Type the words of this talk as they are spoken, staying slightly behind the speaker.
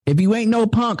If you ain't no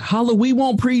punk, holla, we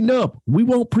won't prenup. We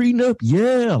won't prenup.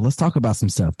 Yeah, let's talk about some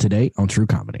stuff today on True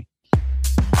Comedy.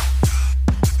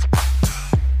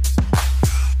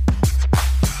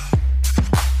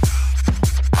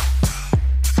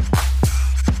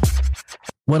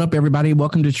 What up, everybody?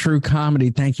 Welcome to True Comedy.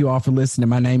 Thank you all for listening.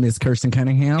 My name is Kirsten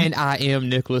Cunningham. And I am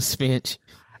Nicholas Finch.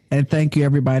 And thank you,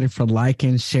 everybody, for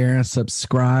liking, sharing,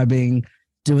 subscribing,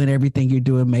 doing everything you're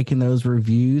doing, making those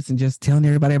reviews, and just telling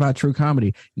everybody about True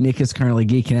Comedy. Nick is currently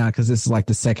geeking out because this is like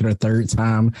the second or third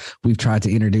time we've tried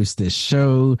to introduce this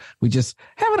show. We just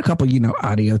having a couple,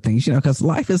 audio things, because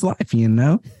life is life,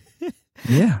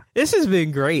 Yeah. This has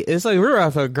been great. It's like we're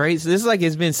off a great. This is like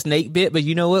it's been snake bit, but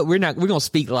you know what? We're gonna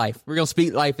speak life. We're gonna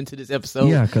speak life into this episode.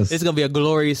 Yeah, because it's gonna be a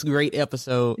glorious, great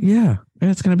episode. Yeah,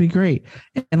 it's gonna be great.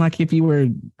 And like, if you were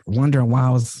wondering why I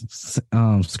was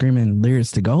screaming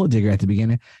lyrics to Gold Digger at the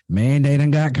beginning, man, they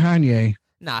done got Kanye.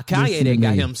 Nah, Kanye didn't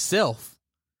got himself.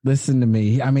 Listen to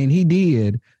me. I mean, he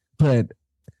did, but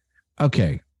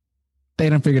okay, they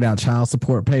done figured out child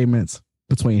support payments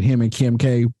between him and Kim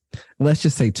K. Let's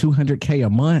just say $200K a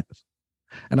month.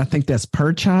 And I think that's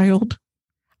per child.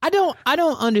 I don't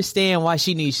understand why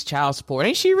she needs child support.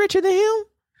 Ain't she richer than him?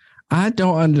 I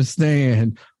don't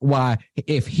understand why,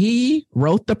 if he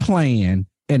wrote the plan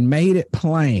and made it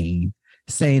plain,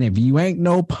 saying if you ain't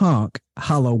no punk,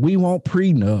 holla, we won't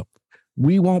prenup.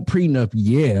 We won't prenup.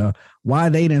 Yeah. Why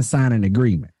they didn't sign an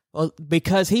agreement? Well,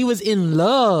 because he was in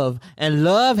love, and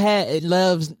love has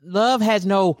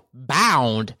no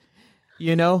bound.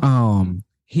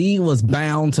 He was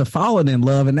bound to falling in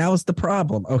love, and that was the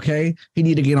problem. Okay, he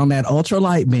needed to get on that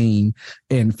ultralight beam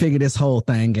and figure this whole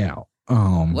thing out.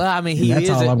 Well, I mean, he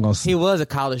was a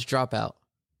college dropout.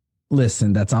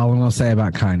 Listen, that's all I'm gonna say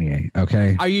about Kanye.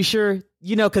 Okay, are you sure?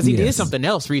 Because he did something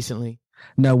else recently.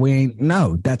 No, we ain't.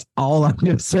 No, that's all I'm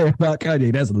gonna say about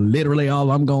Kanye. That's literally all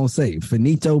I'm gonna say.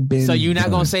 Finito Ben. So you're not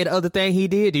gonna say the other thing he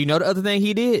did? Do you know the other thing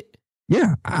he did?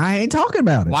 Yeah, I ain't talking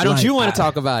about it. Why don't you want to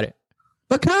talk about it?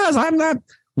 Because I'm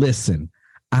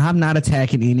not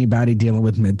attacking anybody dealing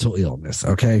with mental illness,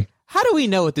 okay? How do we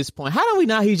know at this point? How do we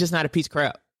know he's just not a piece of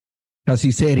crap? Because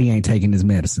he said he ain't taking his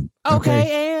medicine.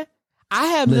 Okay, and I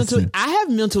have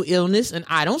mental illness, and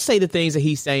I don't say the things that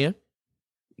he's saying.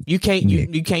 You can't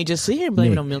you can't just sit here and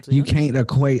blame it on mental illness. You can't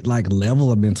equate like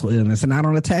level of mental illness, and I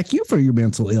don't attack you for your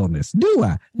mental illness, do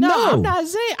I? No. I'm not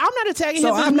attacking him.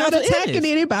 So I'm not attacking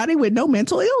anybody with no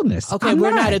mental illness. Okay, we're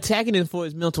not attacking him for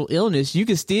his mental illness. You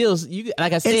can still,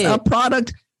 like I said,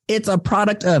 it's a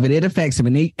product of it. It affects him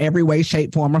in every way,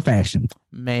 shape, form, or fashion.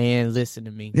 Man, listen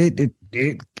to me. It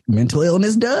mental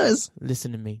illness does.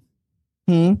 Listen to me.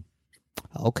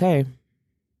 Okay.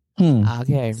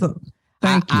 Okay. So,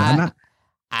 thank you.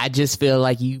 I just feel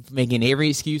like you making every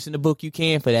excuse in the book you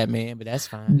can for that man, but that's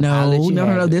fine.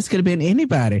 No. This could have been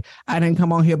anybody. I didn't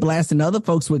come on here blasting other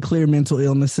folks with clear mental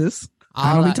illnesses.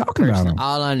 I don't be talking about them.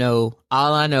 All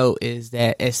I know is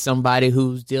that as somebody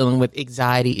who's dealing with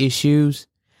anxiety issues,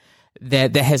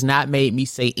 that has not made me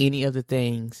say any of the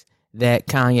things that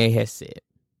Kanye has said.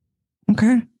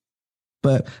 Okay.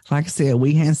 But like I said,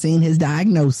 we hadn't seen his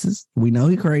diagnosis. We know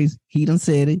he crazy. He done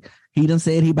said it. He done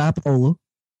said he bipolar.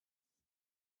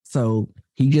 So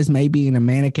he just may be in a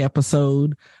manic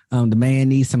episode. The man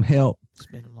needs some help. It's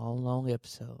been a long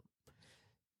episode.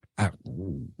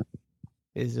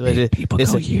 People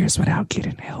go years without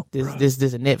getting help. This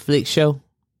is a Netflix show.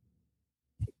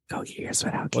 Go years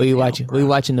without. What are you watching? Are you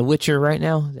watching The Witcher right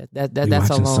now? That's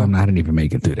how long. Something. I didn't even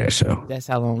make it through that show. That's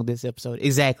how long this episode.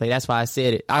 Exactly. That's why I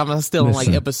said it. I'm still on like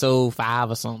episode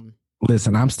 5 or something.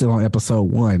 Listen, I'm still on episode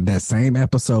 1. That same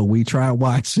episode we tried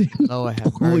watching. Lord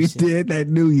have mercy. We did that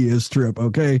New Year's trip,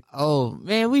 okay? Oh,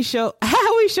 man, we sure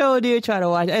did try to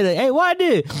watch it. Hey, why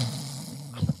did?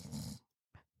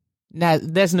 Now,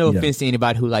 that's no offense to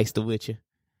anybody who likes The Witcher.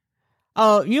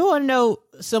 Oh, you want to know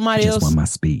somebody else? Just want my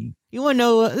speed. You want to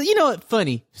know, what?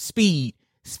 Funny. Speed.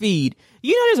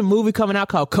 There's a movie coming out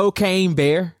called Cocaine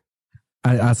Bear.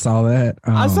 I saw that.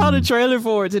 I saw the trailer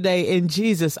for it today, and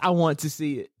Jesus, I want to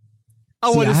see it.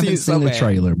 I haven't seen the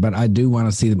trailer, but I do want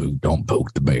to see the movie. Don't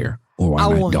poke the bear, or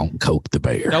don't coke the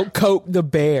bear. Don't coke the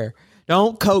bear.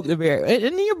 Don't coke the bear.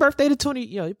 And your birthday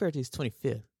your birthday's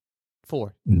 25th.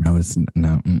 4. No, it's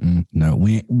no. No,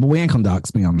 we ain't gonna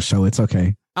dox me on the show. It's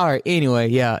okay. All right.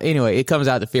 Anyway, it comes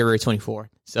out the February 24th.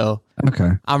 So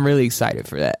okay, I'm really excited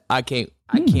for that. I can't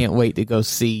wait to go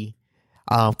see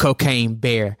Cocaine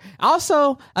Bear.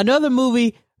 Also, another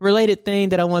movie related thing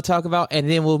that I want to talk about, and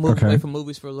then we'll move away from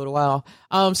movies for a little while.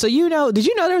 So did you know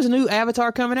there's a new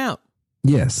Avatar coming out?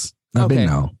 Yes, I've been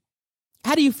know.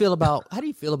 How do you feel about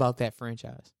that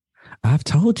franchise? I've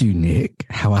told you, Nick,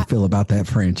 how I feel about that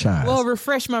franchise. Well,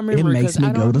 refresh my memory. It makes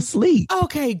me go to sleep.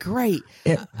 Okay, great.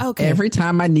 Okay. Every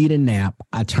time I need a nap,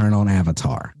 I turn on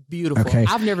Avatar. Beautiful. Okay.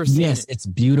 I've never seen it. Yes, it's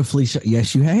beautifully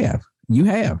yes, you have. You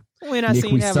have. When I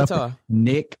seen Avatar.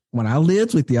 Nick, when I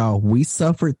lived with y'all, we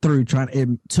suffered through it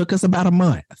took us about a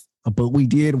month, but we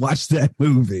did watch that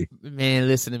movie. Man,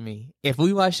 listen to me. If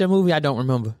we watched that movie, I don't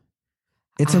remember.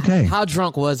 It's okay. How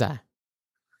drunk was I?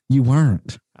 You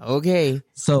weren't. Okay.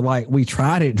 So like we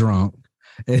tried it drunk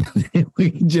and we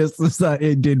just decided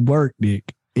it didn't work,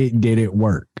 Nick. It didn't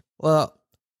work. Well,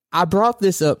 I brought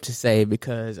this up to say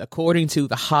because according to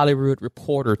the Hollywood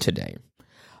Reporter today,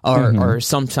 or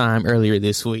sometime earlier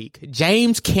this week,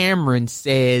 James Cameron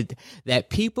said that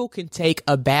people can take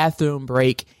a bathroom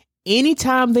break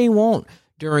anytime they want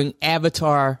during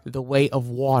Avatar: The Way of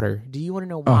Water. Do you want to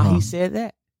know why he said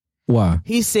that? Why?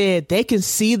 He said they can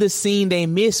see the scene they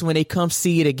missed when they come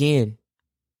see it again.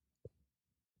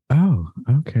 Oh,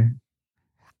 okay.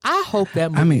 I hope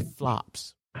that movie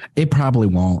flops. It probably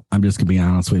won't. I'm just going to be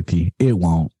honest with you. It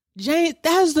won't. Jay,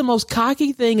 that is the most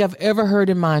cocky thing I've ever heard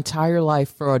in my entire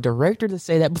life for a director to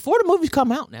say that before the movies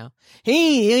come out now.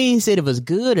 He ain't said it was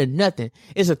good or nothing.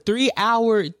 It's a 3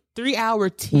 hour,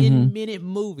 10-minute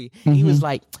movie. He was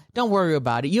like, don't worry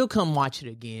about it. You'll come watch it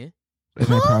again. And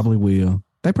they probably will.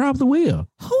 They probably will.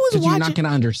 Who is watching? You're not going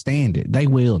to understand it. They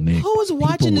will, Nick. Who is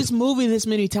watching this movie this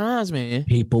many times, man?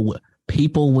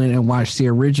 People went and watched the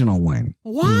original one.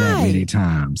 Why? That many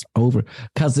times over.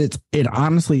 Because it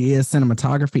honestly is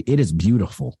cinematography. It is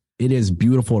beautiful. It is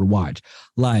beautiful to watch.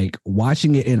 Like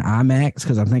watching it in IMAX,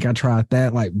 because I think I tried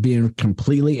that, like being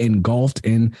completely engulfed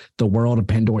in the world of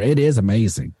Pandora. It is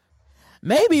amazing.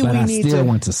 Maybe but we I need still to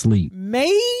went to sleep.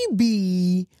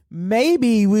 Maybe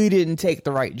we didn't take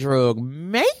the right drug.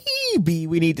 Maybe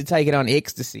we need to take it on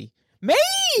ecstasy.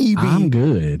 Maybe I'm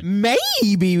good.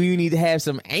 Maybe we need to have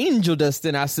some angel dust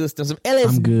in our system, some LSD.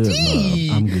 I'm good,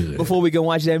 love. I'm good. Before we go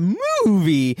watch that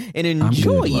movie and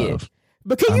enjoy it.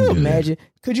 But can you imagine?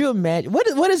 Could you imagine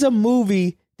what is a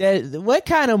movie what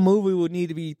kind of movie would need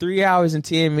to be 3 hours and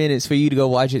 10 minutes for you to go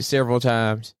watch it several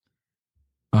times?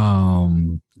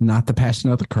 Not The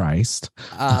Passion of the Christ.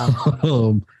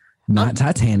 Not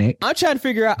Titanic. I'm trying to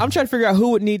figure out who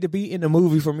would need to be in the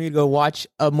movie for me to go watch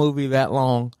a movie that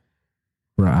long.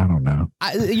 Right, I don't know.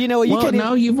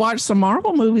 You've watched some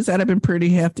Marvel movies that have been pretty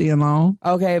hefty and long.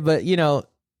 Okay, but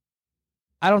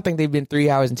I don't think they've been 3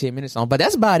 hours and 10 minutes long, but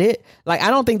that's about it. Like, I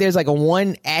don't think there's like a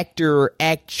one actor or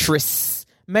actress.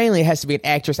 Mainly it has to be an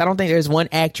actress. I don't think there's one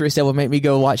actress that would make me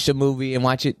go watch the movie and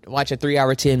watch a 3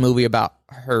 hour 10 movie about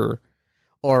her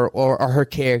or her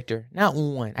character. Not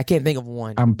one. I can't think of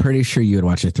one. I'm pretty sure you would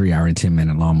watch a 3 hour and 10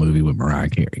 minute long movie with Mariah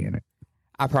Carey in it.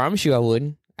 I promise you I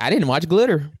wouldn't. I didn't watch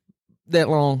Glitter that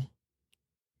long.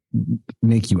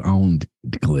 Nick, you owned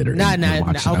Glitter. Nah.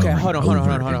 Okay, hold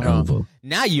on.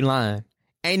 Now you lying.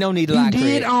 Ain't no need to lie. You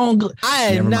did own I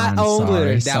am not on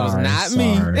Glitter. That was not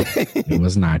me. It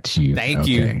was not you. Thank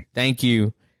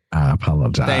you. I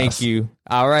apologize. Thank you.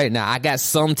 All right, now I got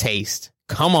some taste.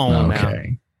 Come on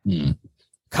now.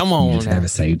 Come on. You just have it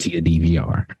saved to your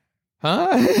DVR.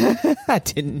 Huh? I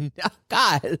didn't.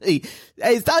 God, hey,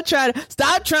 stop trying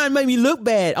to make me look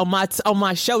bad on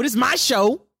my show. This is my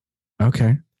show.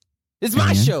 Okay. This is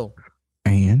my show.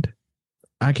 And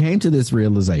I came to this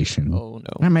realization. Oh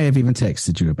no. I may have even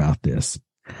texted you about this.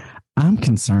 I'm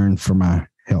concerned for my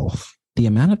health. The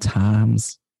amount of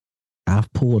times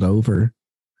I've pulled over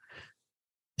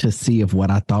to see if what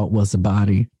I thought was a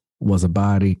body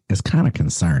is kind of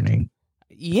concerning.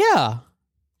 Yeah.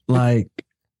 But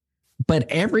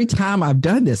every time I've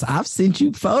done this, I've sent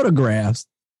you photographs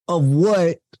of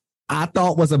what I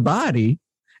thought was a body,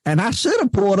 and I should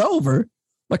have pulled over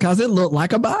because it looked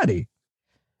like a body.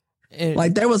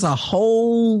 Like there was a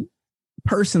whole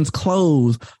person's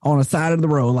clothes on the side of the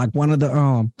road, like one of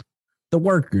the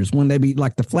workers when they be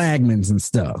like the flagmans and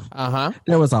stuff.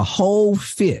 There was a whole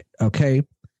fit,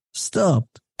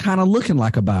 stuffed, kind of looking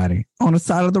like a body on the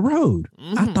side of the road.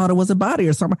 I thought it was a body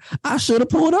or something. I should have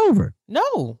pulled over.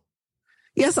 No.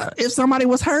 Yes, if somebody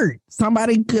was hurt,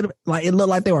 somebody could it looked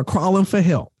like they were crawling for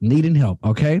help, needing help.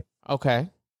 Okay.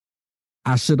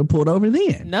 I should have pulled over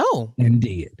then. No. And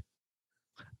did.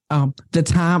 The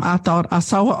time I thought I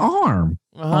saw an arm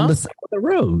on the side of the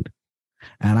road,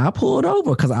 and I pulled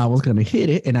over because I was going to hit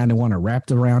it, and I didn't want to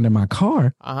wrap it around in my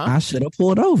car. I should have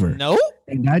pulled over. No.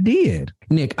 And I did.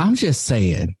 Nick, I'm just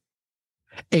saying,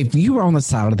 if you were on the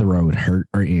side of the road, hurt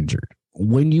or injured,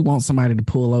 wouldn't you want somebody to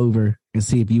pull over and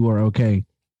see if you were okay?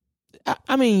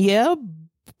 I mean, yeah,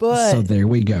 but... So there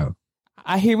we go.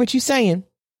 I hear what you're saying,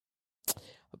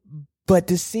 but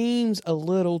this seems a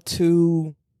little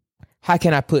too how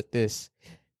can I put this?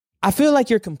 I feel like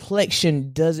your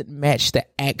complexion doesn't match the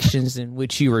actions in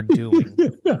which you are doing.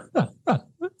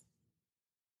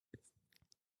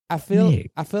 I feel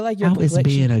like your complexion is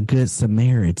being a good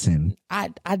Samaritan. I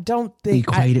don't think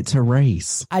equated to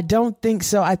race. I don't think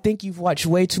so. I think you've watched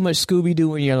way too much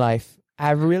Scooby-Doo in your life.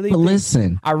 I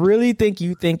really think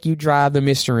you drive the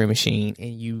mystery machine,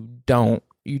 and you don't.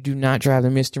 You do not drive the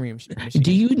mystery machine.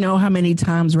 Do you know how many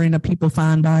times random people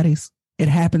find bodies? It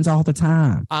happens all the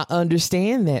time. I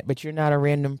understand that, but you're not a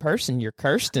random person. You're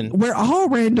Kirsten. We're all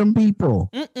random people.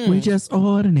 We're just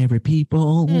ordinary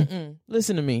people.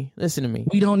 Listen to me.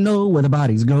 We don't know where the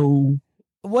bodies go.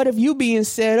 What if you being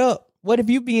set up?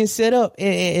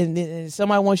 And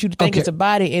somebody wants you to think it's a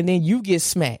body, and then you get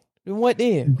smacked? Then what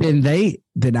then?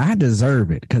 Then I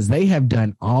deserve it, because they have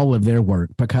done all of their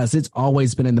work, because it's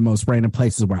always been in the most random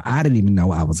places where I didn't even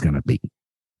know I was going to be.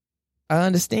 I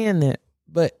understand that,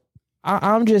 but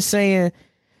I'm just saying,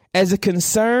 as a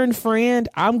concerned friend,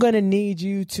 I'm going to need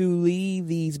you to leave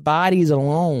these bodies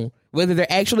alone, whether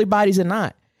they're actually bodies or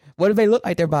not. What if they look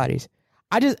like they're bodies?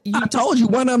 I told you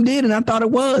one of them did, and I thought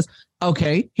it was.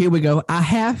 Okay, here we go. I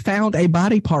have found a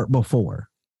body part before.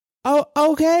 Oh,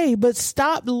 okay, but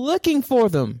stop looking for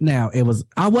them. Now,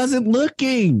 I wasn't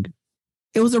looking.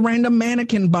 It was a random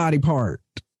mannequin body part.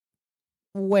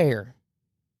 Where?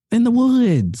 In the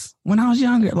woods when I was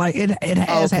younger. Like it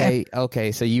has happened.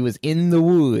 Okay, so you was in the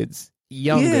woods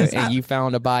younger, and you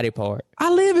found a body part.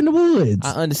 I live in the woods.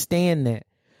 I understand that.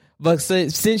 But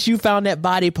since you found that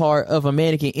body part of a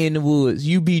mannequin in the woods,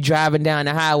 you be driving down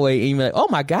the highway and you're like, oh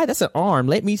my God, that's an arm.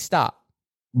 Let me stop.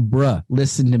 Bruh,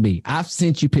 listen to me. I've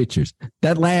sent you pictures.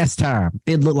 That last time,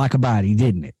 it looked like a body,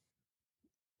 didn't it?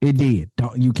 It did.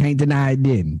 You can't deny it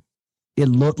didn't. It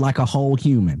looked like a whole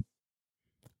human.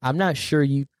 I'm not sure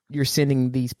you're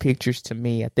sending these pictures to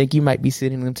me. I think you might be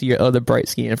sending them to your other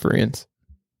bright-skinned friends.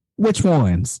 Which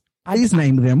ones? Please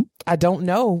name them. I don't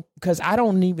know, because I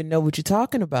don't even know what you're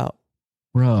talking about.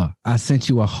 Bruh, I sent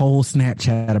you a whole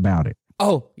Snapchat about it.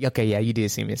 Oh, okay, yeah, you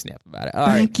did send me a snap about it. All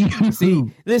Thank you. See,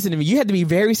 listen to me. You have to be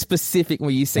very specific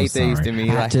when you say things to me.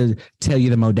 I have to tell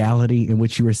you the modality in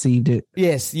which you received it.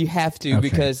 Yes, you have to,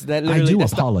 because that I do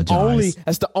apologize.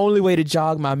 That's the only way to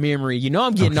jog my memory. You know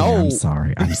I'm getting old. I'm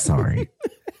sorry. I'm sorry.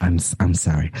 I'm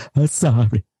sorry. I'm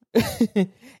sorry.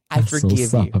 I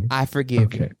forgive you. I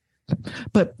forgive you.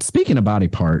 But speaking of body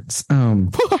parts,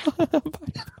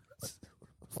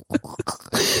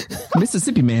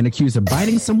 Mississippi man accused of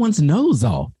biting someone's nose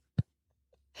off.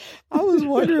 I was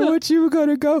wondering what you were going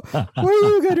to go. Where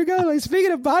you were going to go? Like,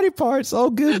 speaking of body parts, oh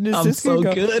goodness. I'm so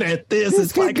good at this.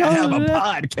 It's like I have a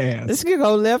podcast. This could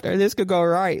go left or this could go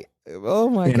right. Oh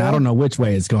my God. And I don't know which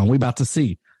way it's going. We're about to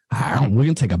see. We're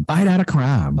going to take a bite out of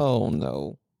crime. Oh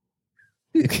no.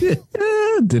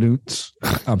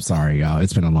 I'm sorry, y'all.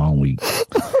 It's been a long week.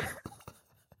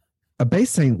 In Bay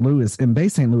St.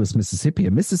 Louis, Mississippi,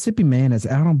 a Mississippi man is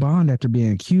out on bond after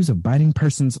being accused of biting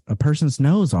a person's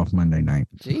nose off Monday night.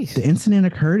 Jeez. The incident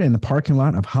occurred in the parking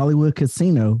lot of Hollywood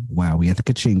Casino. Wow, we at the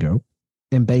Kachingo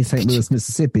in Bay St. Louis,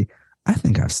 Mississippi. I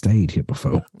think I've stayed here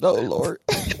before. Oh Lord!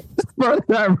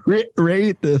 I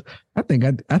read this. I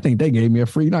think they gave me a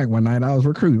free night one night. I was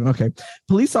recruiting. Okay,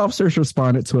 police officers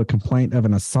responded to a complaint of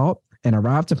an assault and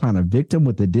arrived to find a victim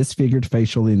with a disfigured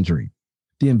facial injury.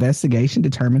 The investigation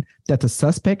determined that the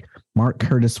suspect, Mark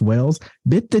Curtis Wells,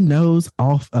 bit the nose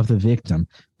off of the victim,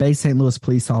 Bay St. Louis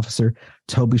police officer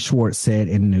Toby Schwartz said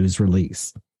in a news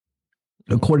release.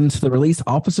 According to the release,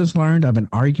 officers learned of an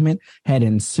argument had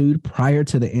ensued prior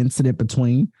to the incident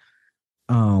between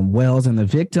Wells and the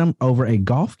victim over a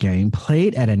golf game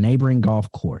played at a neighboring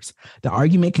golf course. The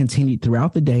argument continued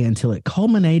throughout the day until it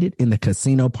culminated in the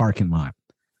casino parking lot.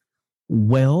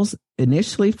 Wells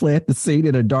initially fled the scene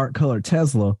in a dark-colored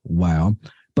Tesla,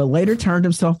 but later turned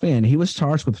himself in. He was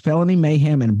charged with felony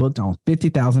mayhem and booked on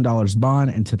 $50,000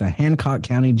 bond into the Hancock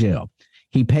County Jail.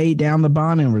 He paid down the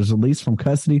bond and was released from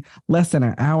custody less than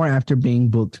an hour after being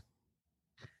booked.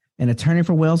 An attorney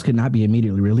for Wells could not be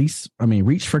immediately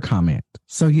reached for comment.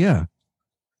 So, yeah.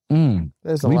 We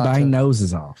bite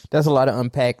noses off. That's a lot to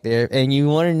unpack there. And you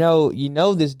want to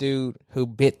know, this dude who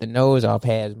bit the nose off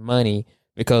has money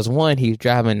because, one, he's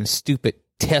driving a stupid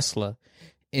Tesla.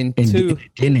 And two,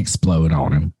 it didn't explode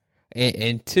on him.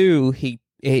 And two, he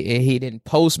didn't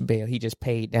post bail. He just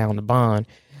paid down the bond.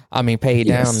 Paid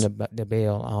down the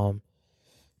bail.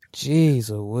 Jeez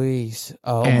Louise.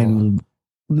 Oh. And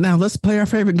now let's play our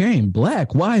favorite game.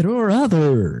 Black, white, or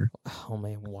other. Oh,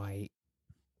 man, white.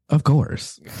 Of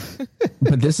course.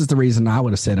 But this is the reason I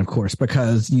would have said, of course,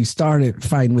 because you started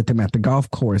fighting with him at the golf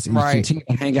course and you continued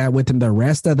to hang out with him the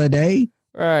rest of the day.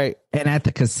 Right. And at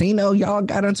the casino, y'all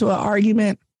got into an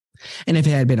argument. And if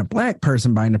it had been a black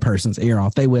person biting the person's ear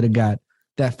off, they would have got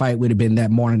that fight would have been that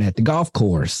morning at the golf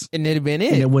course. And it'd have been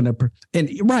it. And it wouldn't have,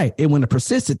 it wouldn't have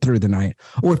persisted through the night.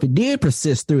 Or if it did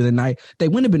persist through the night, they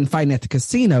wouldn't have been fighting at the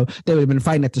casino. They would have been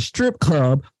fighting at the strip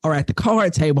club or at the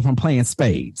card table from playing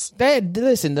spades.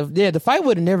 The fight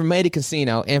would have never made a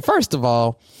casino. And first of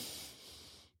all,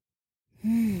 how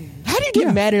do you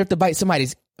get mad enough to bite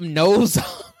somebody's nose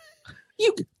off?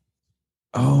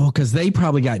 Because they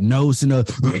probably got nose to nose.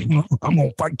 I'm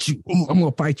gonna fight you. I'm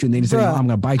gonna fight you, and then they say, "I'm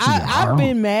gonna bite you." I've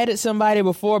been mad at somebody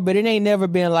before, but it ain't never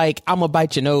been like, "I'm gonna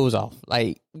bite your nose off."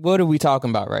 Like, what are we talking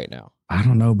about right now? I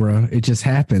don't know, bro. It just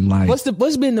happened. Like,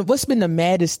 what's been the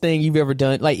maddest thing you've ever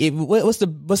done? Like, what's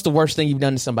the worst thing you've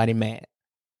done to somebody mad?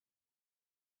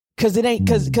 Because it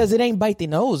ain't bite their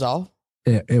nose off.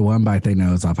 It wasn't bite their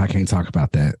nose off. I can't talk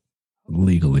about that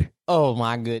legally. Oh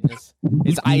my goodness!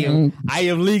 I am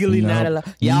legally not allowed.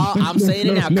 Y'all, I'm saying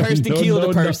it now. Kirsten killed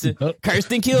a person.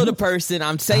 Kirsten killed a person.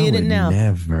 I'm saying it now.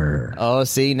 Never. Oh,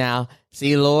 see,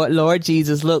 Lord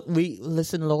Jesus, look,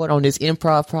 listen, Lord, on this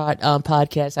improv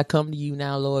podcast, I come to you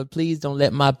now, Lord. Please don't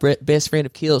let my best friend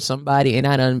have killed somebody, and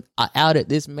I outed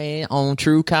this man on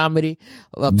True Comedy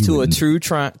up to a true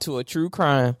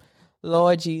crime.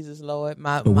 Lord Jesus, Lord,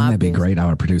 but wouldn't that be great? I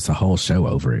would produce a whole show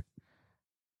over it.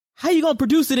 How you gonna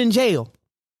produce it in jail?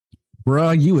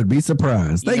 Bruh, you would be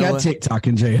surprised. They got TikTok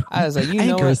in jail. I was like, you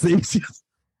know what? It's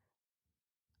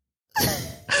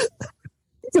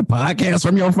a podcast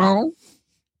from your phone.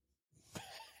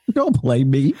 Don't play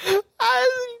me.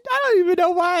 I don't even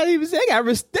know why I even say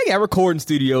they got recording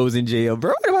studios in jail,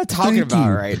 bro. What am I talking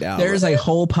about right now? There's a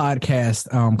whole podcast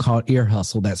called Ear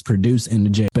Hustle that's produced in the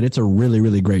jail, but it's a really,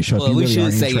 really great show. Well, we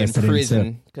should say in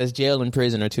prison because jail and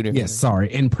prison are two different. Yes,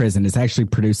 sorry, in prison. It's actually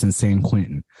produced in San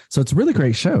Quentin, so it's a really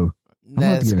great show. I'm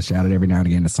going to give a shout out every now and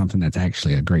again to something that's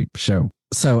actually a great show.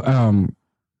 So,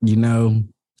 you know,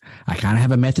 I kind of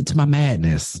have a method to my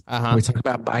madness. We talk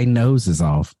about biting noses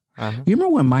off. You remember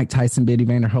when Mike Tyson bit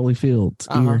Evander Holyfield's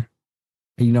ear?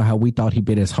 And you know how we thought he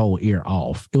bit his whole ear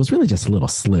off? It was really just a little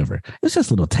sliver. It was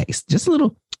just a little taste. Just a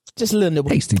little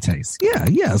nibble. Tasty taste. Yeah.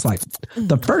 It's like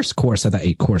the first course of the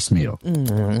 8-course meal.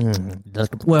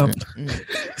 Well,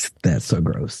 that's so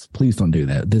gross. Please don't do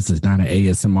that. This is not an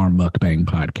ASMR mukbang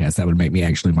podcast. That would make me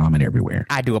actually vomit everywhere.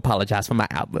 I do apologize for my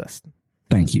outburst.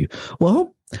 Thank you.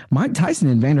 Well, Mike Tyson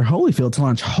and Evander Holyfield to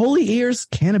launch Holy Ears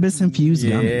cannabis-infused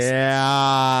gummies.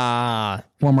 Yeah.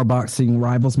 Former boxing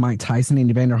rivals Mike Tyson and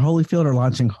Evander Holyfield are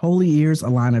launching Holy Ears, a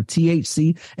line of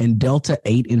THC and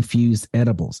Delta-8 infused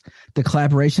edibles. The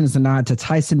collaboration is a nod to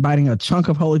Tyson biting a chunk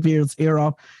of Holyfield's ear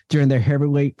off during their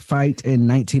heavyweight fight in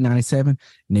 1997.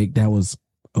 Nick, that was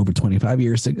over 25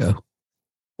 years ago.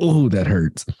 Oh, that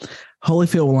hurts.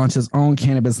 Holyfield will launch his own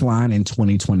cannabis line in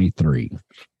 2023.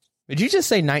 Did you just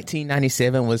say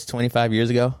 1997 was 25 years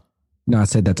ago? No, I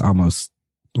said that's almost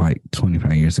like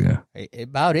 25 years ago. It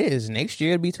about is. Next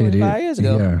year it'll be 25 years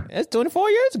ago. Yeah. That's 24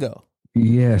 years ago.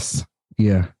 Yes.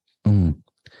 Yeah.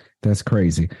 That's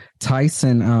crazy.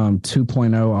 Tyson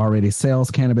 2.0 already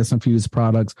sells cannabis-infused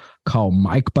products called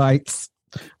Mike Bites,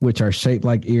 which are shaped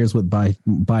like ears with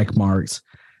bike marks.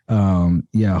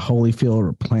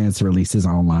 Holyfield plans to release his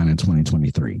own line in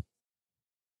 2023.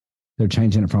 They're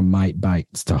changing it from Mike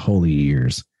Bites to Holy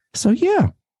Ears. So, yeah.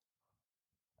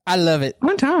 I love it.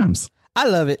 Fun times. I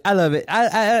love it.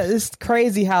 It's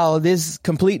crazy how this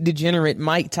complete degenerate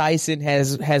Mike Tyson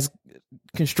has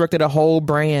constructed a whole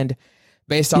brand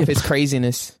based off his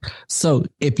craziness. So,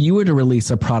 if you were to release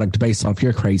a product based off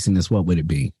your craziness, what would it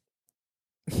be?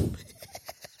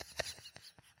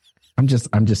 I'm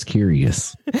just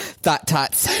curious. Thought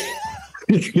tots.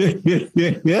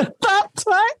 Thought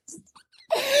tots.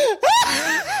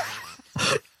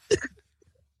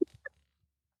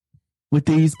 Would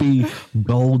these be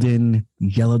golden,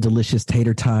 yellow, delicious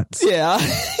tater tots? Yeah.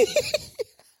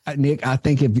 Nick, I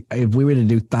think if we were to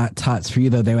do thought tots for you,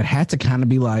 though, they would have to kind of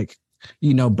be like,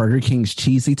 Burger King's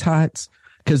cheesy tots.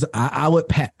 Because I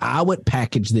would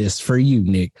package this for you,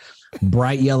 Nick.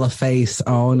 Bright yellow face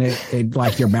on it, and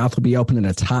like your mouth would be open and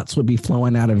the tots would be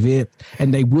flowing out of it,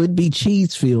 and they would be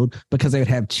cheese filled because they would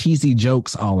have cheesy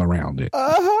jokes all around it.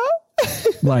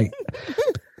 Like,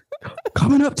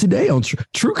 coming up today on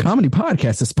True Comedy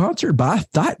Podcast is sponsored by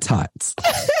Thought Tots.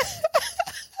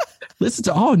 Listen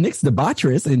to all Nick's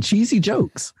debaucherous and cheesy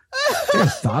jokes. They're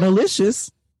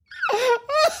thought-alicious.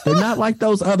 They're not like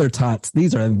those other tots.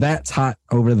 These are that's hot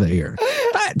over there.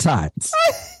 Thought Tots.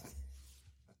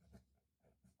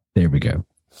 There we go.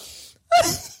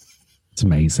 It's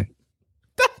amazing.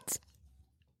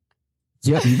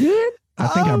 Yep, you good? I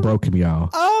think I broke him, y'all.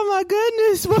 Oh my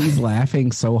goodness! He's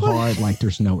laughing so hard like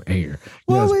there's no air.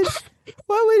 What would?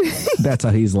 That's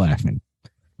how he's laughing.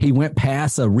 He went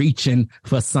past a reaching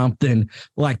for something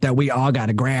like that. We all got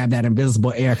to grab that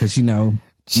invisible air because, you know,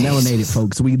 melanated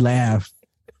folks, we laugh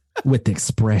with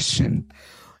expression.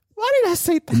 Why did I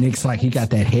say that? Nick's like, he got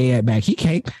that head back.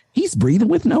 He's breathing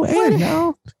with no air,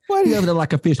 y'all. He over there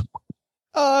like a fish.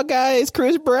 Oh, guys,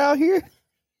 Chris Brown here.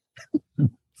 I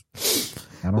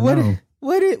don't know.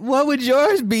 What would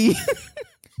yours be?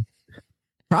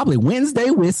 Probably Wednesday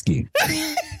whiskey.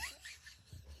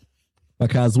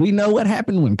 Because we know what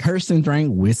happened when Kirsten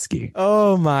drank whiskey.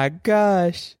 Oh my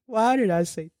gosh. Why did I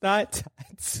say thought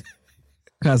tots?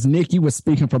 Because Nick, you were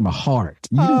speaking from the heart.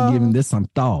 You didn't give him this some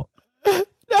thought.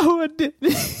 No, I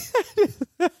didn't.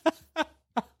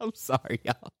 I'm sorry,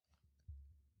 y'all.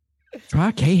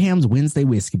 Try K-Ham's Wednesday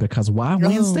whiskey, because why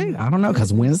Wednesday? I don't know,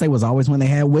 because Wednesday was always when they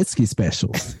had whiskey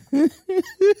specials.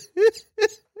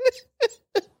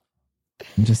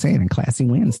 I'm just saying, in Classy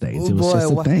Wednesdays, it was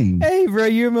just a thing. Hey, bro,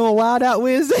 you remember Wild Out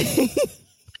Wednesday?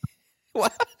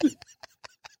 What?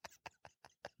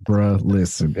 Bruh,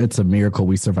 listen, it's a miracle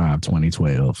we survived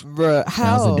 2012. Bruh,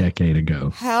 how? That was a decade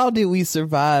ago. How did we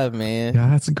survive, man?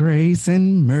 God's grace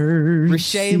and mercy.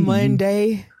 Riche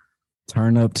Monday.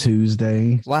 Turn Up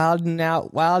Tuesday. Wild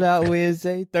Out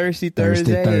Wednesday. Thirsty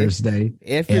Thursday.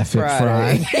 F it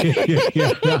Friday.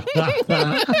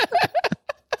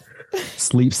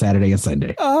 Sleep Saturday and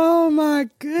Sunday. Oh my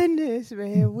goodness,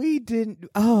 man. We didn't.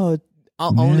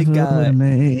 Only Never God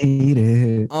made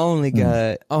it. Only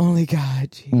God. Only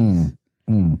God. Jesus.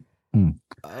 Oh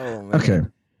man. Okay.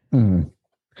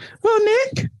 Well,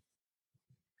 Nick,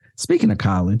 speaking of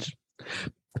college,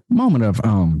 moment of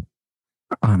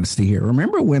honesty here.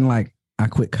 Remember when I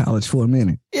quit college for a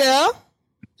minute? Yeah.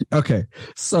 Okay,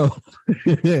 so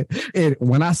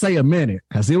when I say a minute,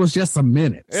 because it was just a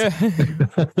minute.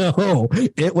 No,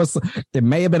 it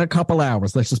may have been a couple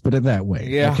hours. Let's just put it that way.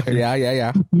 Yeah, okay?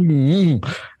 yeah.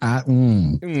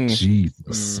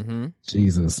 Jesus, Mm-hmm.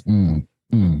 Jesus.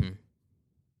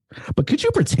 But could you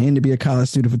pretend to be a college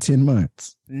student for 10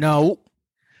 months? No.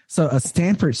 So a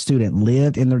Stanford student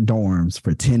lived in their dorms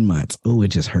for 10 months. Oh, it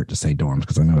just hurt to say dorms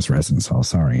because I know it's residence hall.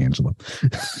 Sorry, Angela.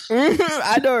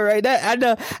 I know, right? I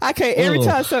know. I can't. Every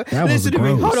time. So listen to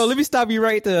me. Hold on. Let me stop you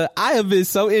right there. I have been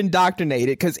so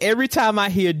indoctrinated because every time I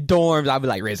hear dorms, I'll be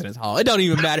like residence hall. It don't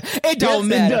even matter. It don't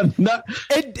matter.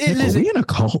 Listen, are we in a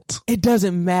cult? It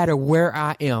doesn't matter where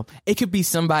I am. It could be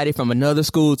somebody from another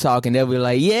school talking. They'll be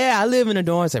like, "Yeah, I live in a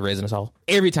dorm." Say residence hall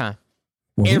every time.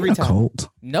 Every time. Cult?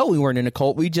 No, we weren't in a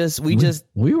cult. We were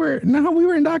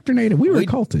indoctrinated. We were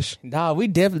cultish. Nah, we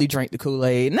definitely drank the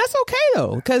Kool-Aid, and that's okay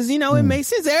though, because it makes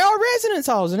sense. They are residence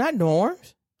halls, they're not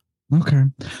dorms. Okay.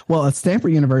 Well, a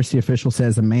Stanford University official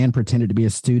says a man pretended to be a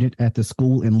student at the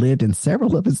school and lived in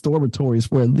several of its dormitories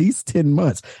for at least 10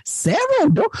 months. Several?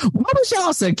 What was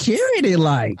y'all security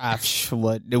like?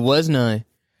 What? There was none.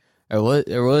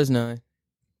 There was none.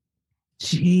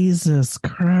 Jesus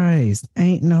Christ.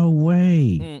 Ain't no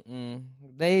way.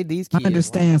 These kids. I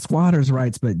understand squatters'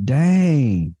 rights, but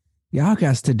dang. Y'all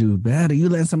got to do better. You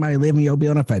letting somebody live in your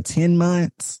building for 10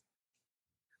 months?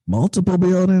 Multiple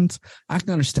buildings? I can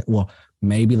understand. Well,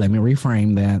 maybe let me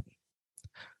reframe that.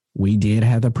 We did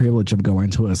have the privilege of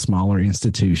going to a smaller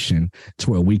institution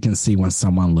to where we can see when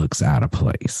someone looks out of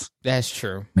place. That's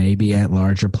true. Maybe at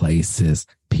larger places,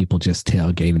 people just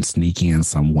tailgate and sneak in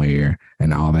somewhere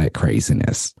and all that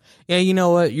craziness. Yeah, you know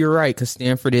what? You're right, because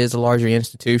Stanford is a larger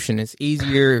institution. It's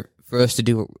easier for us to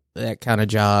do that kind of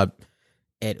job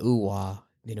at UWA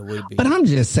than it would be. But I'm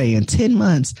just saying, 10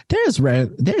 months, there's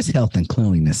health and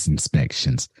cleanliness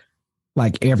inspections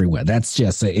like everywhere. That's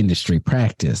just an industry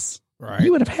practice. Right.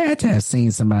 You would have had to have seen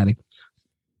somebody.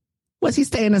 Was he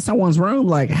staying in someone's room?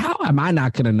 Like, how am I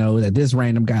not going to know that this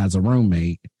random guy's a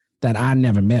roommate that I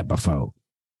never met before?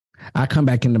 I come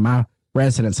back into my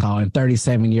residence hall and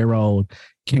 37-year-old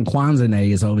Ken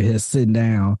Kwanzaa is over here sitting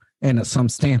down in some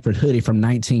Stanford hoodie from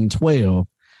 1912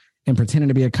 and pretending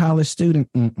to be a college student.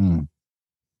 Well,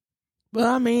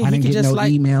 I mean, I didn't get no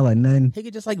email or nothing. He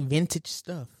could just vintage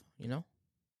stuff, you know?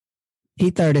 He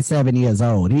 37 years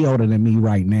old. He older than me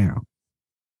right now.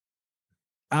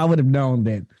 I would have known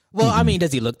that. Well, I mean,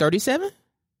 does he look 37?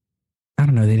 I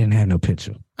don't know. They didn't have no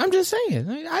picture. I'm just saying.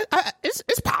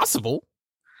 It's possible.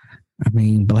 I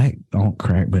mean, black don't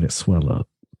crack, but it swell up.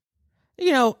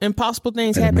 You know, impossible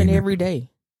things happen every day.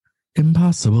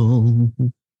 Impossible.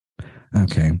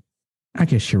 Okay. I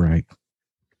guess you're right.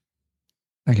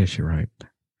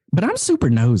 But I'm super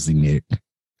nosy, Nick.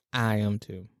 I am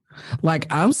too.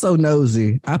 Like, I'm so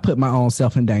nosy. I put my own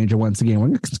self in danger once again.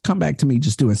 When it come back to me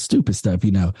just doing stupid stuff,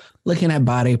 looking at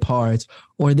body parts,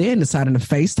 or then deciding to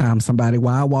FaceTime somebody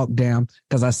while I walk down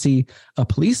because I see a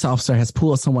police officer has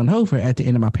pulled someone over at the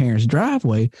end of my parents'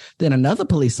 driveway. Then another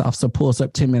police officer pulls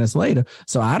up 10 minutes later.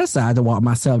 So I decide to walk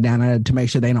myself down there to make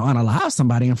sure they don't unalive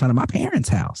somebody in front of my parents'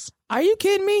 house. Are you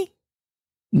kidding me?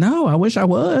 No, I wish I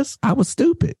was. I was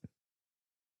stupid.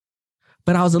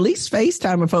 But I was at least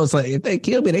FaceTiming folks. Like, if they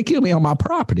kill me, they kill me on my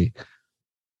property.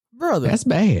 Brother. That's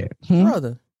bad.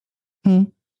 Brother.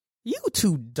 You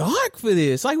too dark for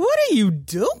this. Like, what are you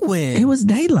doing? It was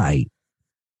daylight.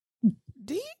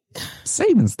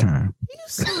 Savings time. You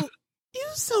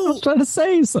so I was trying to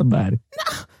save somebody.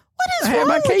 Nah, what is I wrong had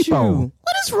my with cape you? on.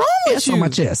 What is wrong with you? On my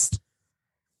chest.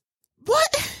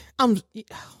 What? Huh?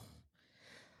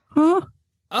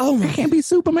 Oh my! I can't be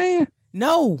Superman.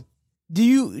 No.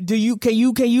 Can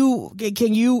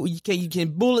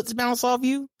bullets bounce off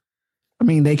you? I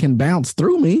mean, they can bounce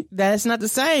through me. That's not the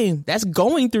same. That's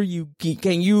going through you.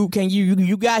 Can you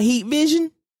got heat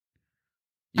vision?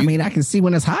 I mean, I can see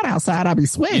when it's hot outside. I'll be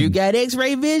sweating. You got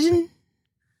X-ray vision?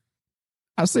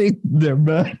 I see there,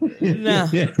 but no.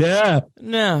 Yeah.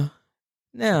 No.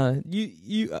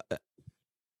 You.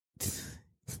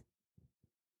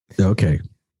 Okay.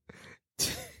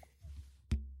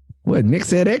 What? Nick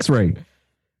said X-ray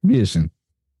vision.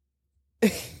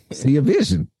 See a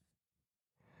vision.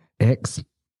 X.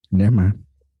 Never mind.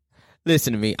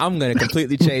 Listen to me. I'm going to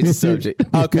completely change the subject.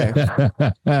 Okay.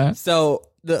 So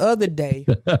the other day.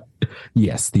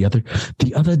 Yes, the other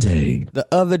day. The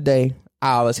other day,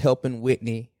 I was helping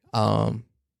Whitney. Bippity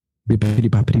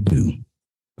boppity boo.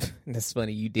 That's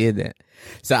funny you did that.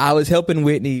 So I was helping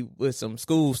Whitney with some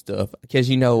school stuff because,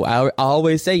 I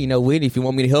always say, Whitney, if you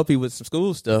want me to help you with some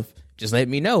school stuff, just let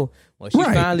me know. Well, she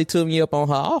finally took me up on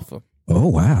her offer. Oh,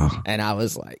 wow. And I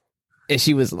was like, and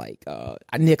she was like,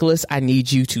 Nicholas, I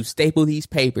need you to staple these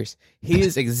papers.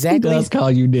 Here's exactly. He does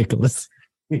call you Nicholas.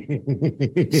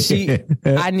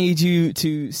 I need you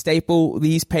to staple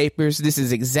these papers. This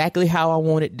is exactly how I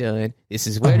want it done. This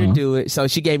is where to do it. So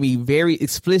she gave me very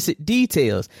explicit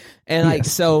details. And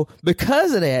so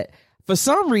because of that, for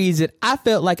some reason, I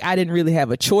felt like I didn't really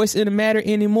have a choice in the matter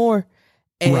anymore.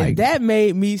 And that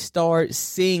made me start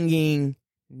singing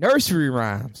nursery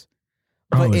rhymes.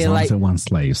 But as long as it one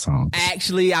slave song.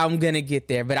 Actually, I'm going to get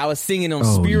there, but I was singing them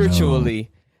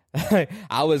spiritually. No.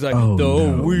 I was like,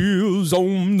 wheels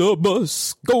on the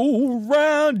bus go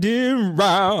round and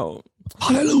round.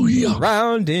 Hallelujah.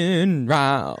 Round and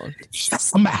round.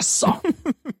 Yes, master.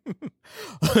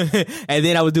 And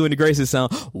then I was doing the Grace's song.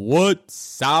 What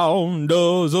sound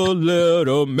does a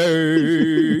letter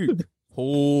make?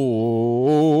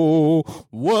 Oh,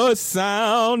 what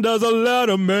sound does a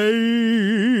letter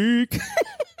make?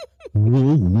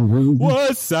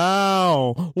 What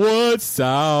sound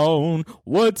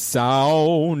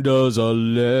does a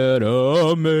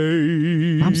letter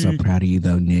make? I'm so proud of you,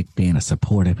 though, Nick, being a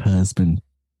supportive husband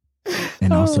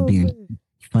and also being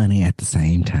funny at the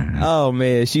same time. Oh,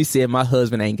 man. She said my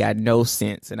husband ain't got no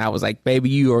sense. And I was like, baby,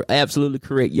 you are absolutely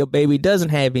correct. Your baby doesn't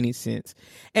have any sense.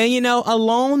 And,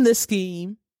 along the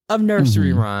scheme of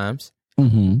nursery rhymes,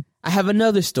 I have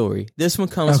another story. This one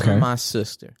comes from my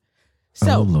sister.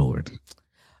 So, Lord.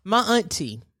 My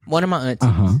auntie, one of my aunties,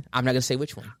 I'm not going to say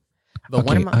which one, but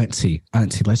one of my auntie,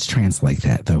 let's translate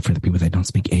that, though, for the people that don't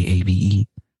speak AAVE.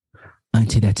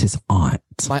 Auntie, that's his aunt.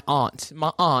 My aunt.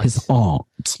 His aunt.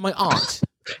 My aunt.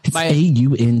 It's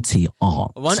AUNT,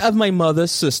 aunt. One of my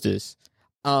mother's sisters.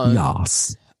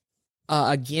 Yes.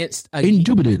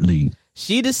 Indubitably.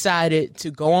 She decided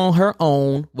to go on her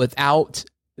own without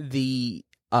the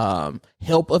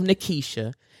help of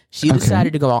Nikisha. She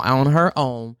decided to go on her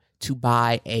own to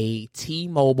buy a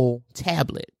T-Mobile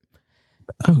tablet.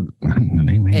 Oh,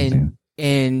 amazing.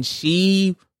 And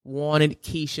she wanted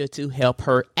Keisha to help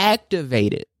her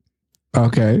activate it.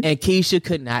 Okay. And Keisha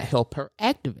could not help her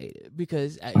activate it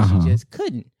because she just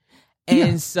couldn't.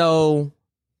 And so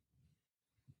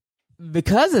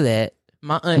because of that,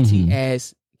 my auntie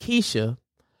asked Keisha,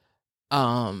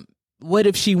 what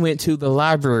if she went to the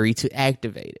library to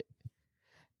activate it?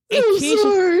 I'm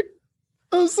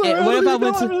sorry. What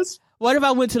if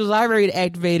I went to the library to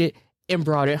activate it and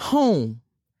brought it home?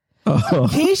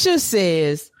 Keisha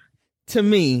says to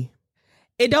me,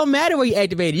 it don't matter where you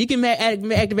activate it. You can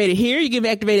activate it here. You can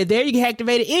activate it there. You can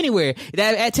activate it anywhere.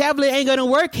 That tablet ain't going to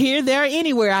work here, there, or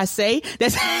anywhere, I say.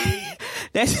 That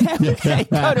tablet ain't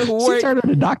going to work she turned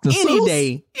into Dr. any Seuss.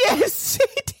 day. Yes, she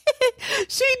did.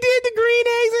 She did the green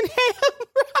eggs and ham.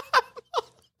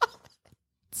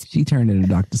 She turned into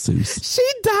Dr. Seuss. She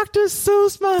Dr.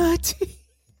 Seuss, my auntie.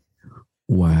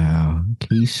 Wow,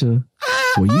 Keisha.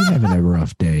 Well, you having a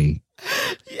rough day.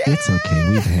 Yeah. It's okay.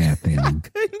 We've had them.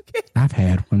 I've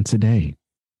had one today.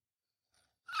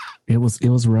 It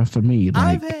was rough for me.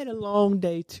 I've had a long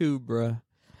day too, bruh.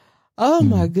 Oh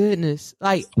my goodness!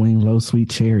 Like swing low, sweet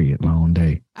chariot, long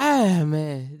day.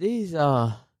 Man, these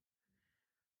yeah.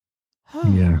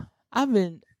 I've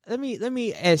been. Let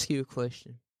me ask you a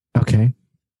question. Okay.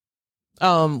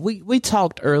 We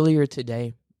talked earlier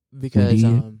today because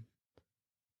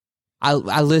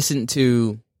I listened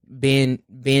to Ben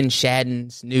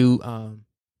Shadden's new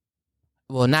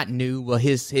well, not new, well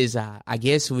his I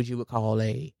guess what you would call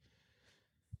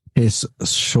his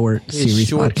short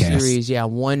podcast. Series, yeah,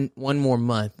 one more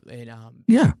month.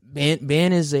 And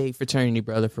Ben is a fraternity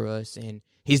brother for us, and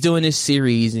he's doing this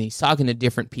series and he's talking to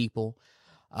different people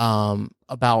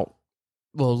about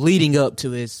leading up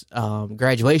to his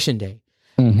graduation day.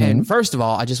 Mm-hmm. And first of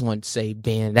all, I just want to say,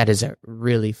 Ben, that is a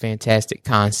really fantastic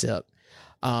concept.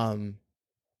 But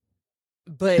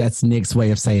that's Nick's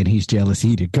way of saying he's jealous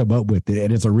he didn't come up with it,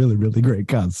 and it's a really, really great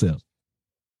concept.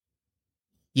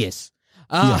 Yes.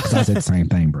 Because I said the same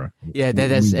thing, bro. Yeah,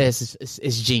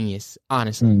 it's genius,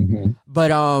 honestly. Mm-hmm.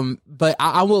 But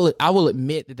I will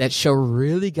admit that show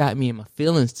really got me in my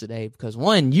feelings today because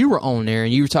one, you were on there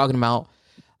and you were talking about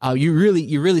you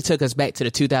really took us back to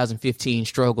the 2015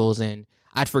 struggles, and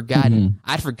I'd forgotten.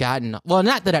 Well,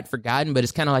 not that I'd forgotten, but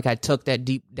it's kind of like I took that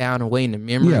deep down away in the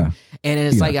memory. Yeah. And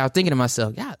it's like I was thinking to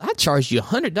myself, yeah, I charged you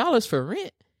 $100 for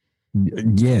rent.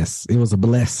 Yes, it was a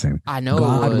blessing. I know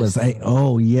God was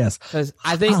yes. Because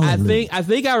I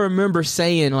think I remember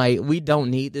saying like we don't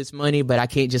need this money, but I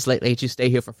can't just let you stay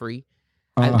here for free.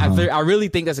 I really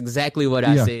think that's exactly what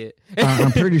I said.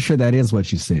 I'm pretty sure that is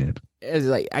what you said. It's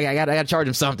like I got to charge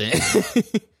him something.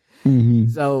 Mm-hmm.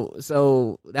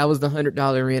 So that was the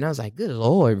 $100 rent. I was like, good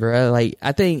Lord, bro. Like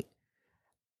I think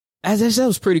that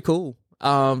was pretty cool.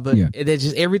 But then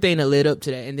just everything that led up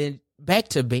to that, and then back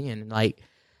to Ben, like.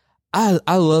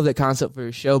 I love that concept for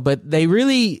his show, but they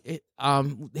really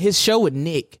his show with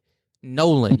Nick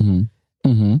Nolan. Mm-hmm.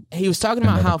 Mm-hmm. He was talking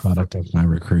about how product of my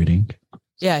recruiting.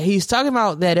 Yeah, he's talking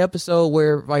about that episode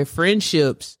where like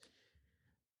friendships,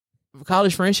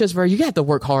 college friendships, where you got to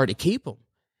work hard to keep them.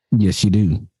 Yes, you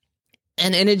do.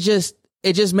 And it just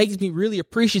makes me really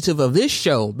appreciative of this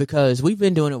show because we've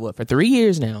been doing it for 3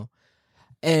 years now,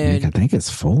 and Nick, I think it's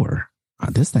 4.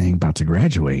 This thing about to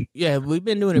graduate. Yeah, we've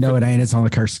been doing it. No, it ain't. It's on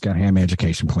the Kurtz's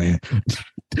education plan.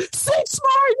 6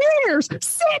 more years.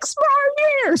 6 more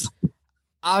years.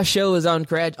 Our show is on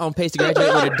pace to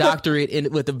graduate with a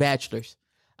doctorate with a bachelor's.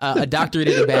 A doctorate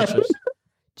in a bachelor's.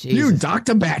 Jesus. You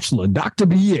Dr. Bachelor, Dr.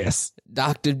 BS.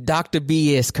 Dr.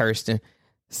 BS, Kirsten.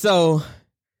 So...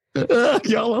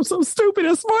 y'all, I'm so stupid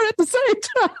and smart at the same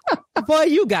time. Boy,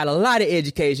 you got a lot of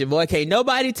education, boy. Can't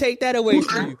nobody take that away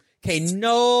from you. Can't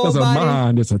nobody. As a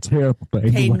mind, it's a terrible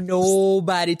thing. Can't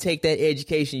nobody take that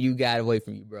education you got away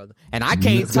from you, brother. And I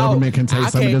can't talk. Government can take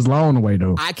some of this loan away,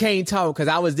 though. I can't talk because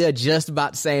I was there just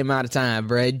about the same amount of time,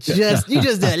 bro. You just a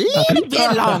little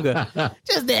bit longer.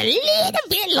 Just a little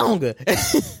bit longer.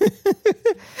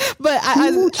 But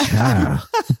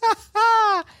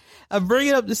I bring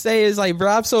it up to say is like, bro,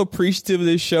 I'm so appreciative of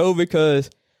this show because,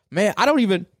 man, I'd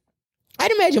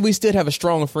imagine we still have a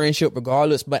strong friendship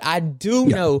regardless, but I do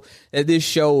know that this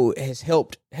show has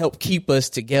helped keep us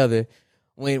together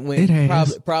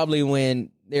when probably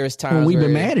when there's times when we've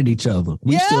been mad at each other.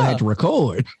 We still had to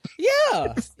record.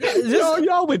 Yeah.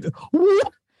 y'all went.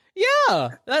 Yeah.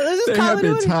 There have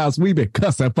been times we've been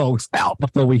cussing folks out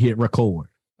before we hit record.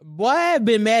 Boy, I've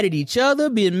been mad at each other,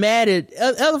 been mad at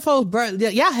other folks. Bro,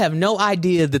 y'all have no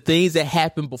idea the things that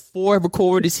happen before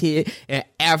record is hit and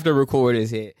after record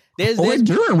is hit.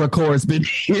 During record's been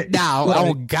hit.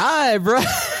 Oh God, bro.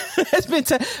 There's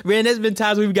been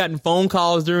times we've gotten phone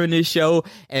calls during this show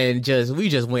and we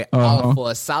just went off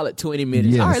for a solid 20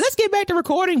 minutes. Yes. All right, let's get back to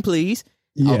recording, please.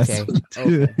 Yes.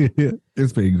 Okay.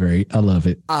 It's been great. I love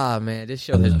it. Man, this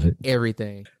show has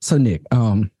everything. So Nick,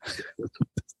 I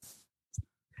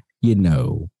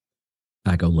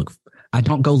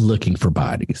don't go looking for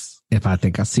bodies. If I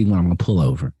think I see one, I'm going to pull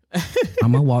over.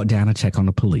 I'm going to walk down and check on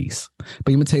the police. But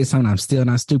let me tell you something I'm still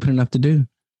not stupid enough to do.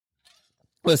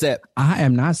 What's that? I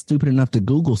am not stupid enough to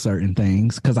Google certain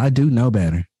things because I do know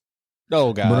better.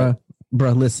 Oh, God.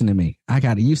 Bruh, listen to me.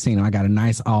 You've seen them. I got a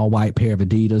nice all white pair of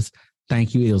Adidas.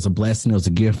 Thank you. It was a blessing. It was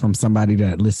a gift from somebody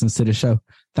that listens to the show.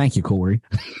 Thank you, Corey.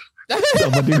 I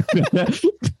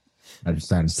just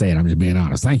started to say it. I'm just being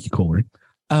honest. Thank you, Corey.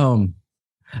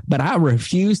 But I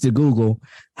refuse to Google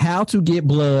how to get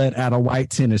blood out of white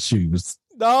tennis shoes.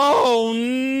 Oh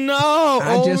no!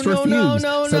 I just refuse.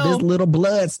 No. So this little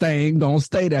blood stain gonna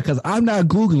stay there because I'm not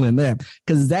Googling that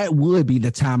because that would be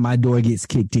the time my door gets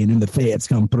kicked in and the feds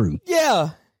come through. Yeah.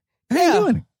 I ain't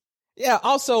doing it. Yeah.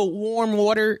 Also, warm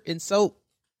water and soap.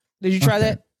 Did you try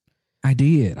that? I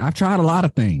did. I've tried a lot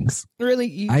of things.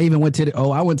 Really? I even went to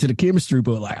the chemistry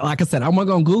book. Like I said, I'm not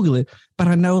gonna Google it, but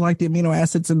I know like the amino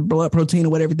acids and blood protein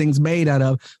and what everything's made out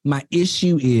of. My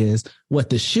issue is what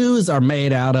the shoes are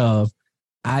made out of.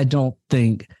 I don't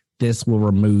think this will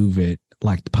remove it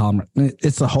like the polymer.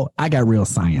 It's a whole, I got real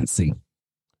sciencey.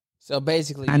 So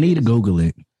basically, I need to Google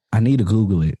it. I need to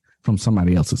Google it from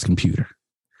somebody else's computer.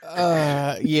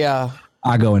 Yeah.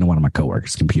 I go into one of my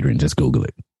coworkers' computer and just Google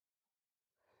it.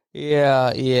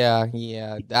 Yeah.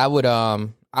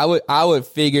 I would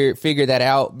figure that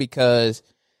out because,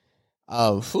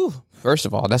 first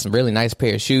of all, that's a really nice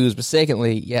pair of shoes. But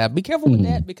secondly, yeah, be careful with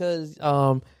that because,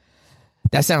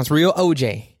 that sounds real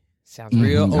OJ. Sounds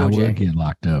real OJ. I would get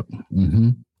locked up. Mm-hmm.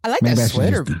 I like that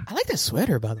sweater. I like that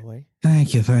sweater, by the way.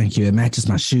 Thank you. It matches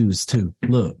my shoes too.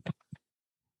 Look.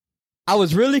 I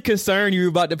was really concerned you were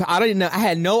about to. I didn't know. I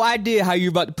had no idea how you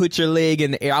were about to put your leg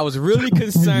in the air. I was really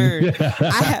concerned.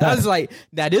 I was like,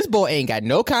 now this boy ain't got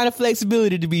no kind of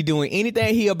flexibility to be doing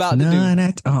anything he about to do. None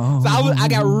at all. So I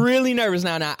got really nervous.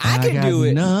 Now I can do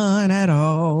it. None at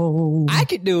all. I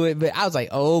could do it, but I was like,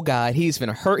 oh God, he's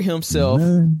gonna hurt himself.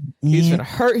 He's gonna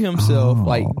hurt himself.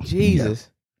 Like Jesus.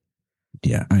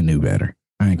 Yeah, I knew better.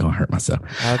 I ain't gonna hurt myself.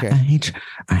 Okay.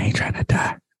 I ain't trying to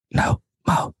die. No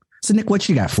more. So Nick, what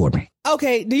you got for me?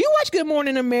 Okay, do you watch Good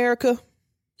Morning America?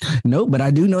 No, but I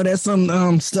do know there's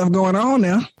some stuff going on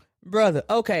now. Brother,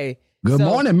 okay. Good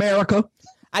morning, America.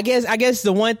 I guess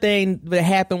the one thing that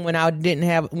happened when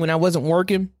I wasn't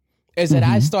working is that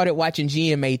I started watching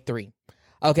GMA 3.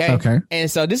 Okay.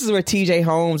 And so this is where TJ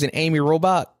Holmes and Amy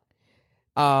Robach.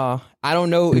 I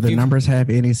don't know if the numbers have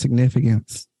any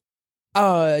significance.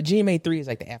 GMA 3 is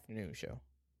like the afternoon show.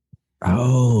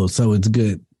 Oh, so it's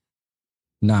good.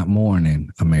 Not morning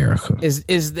America. Is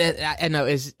that I know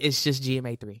it's just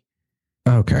GMA 3.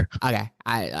 Okay. I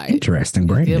interesting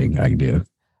branding idea.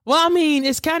 Well, I mean,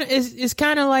 it's kind of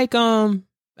like I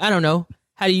don't know,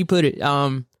 how do you put it?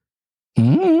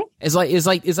 It's like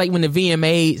when the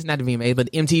VMAs, not the VMA,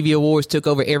 but the MTV Awards took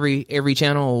over every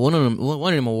channel, one of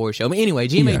them award show. But anyway,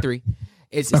 GMA 3.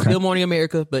 It's still Morning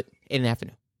America, but in the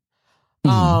afternoon.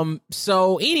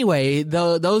 So anyway,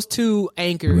 those two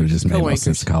anchors. It just made no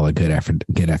sense to call it Good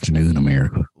Afternoon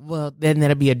America. Well, then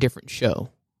that'd be a different show.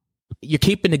 You're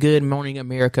keeping the Good Morning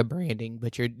America branding,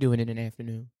 but you're doing it in the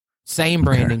afternoon. Same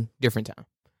branding, different time.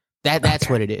 That's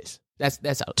what it is.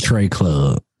 That's how Trey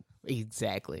Club.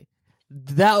 Exactly.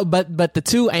 But the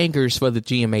two anchors for the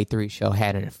GMA 3 show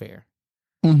had an affair.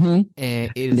 Mm-hmm.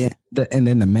 And and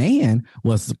then the man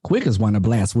was the quickest one to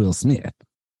blast Will Smith.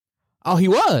 Oh, he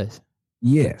was?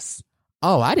 Yes.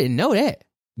 Oh, I didn't know that.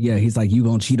 Yeah, he's like, you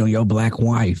gonna cheat on your black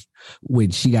wife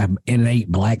when she got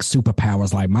innate black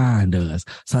superpowers like mine does.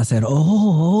 So I said,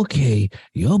 oh, okay.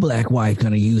 Your black wife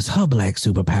gonna use her black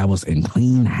superpowers and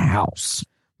clean house.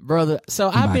 Brother,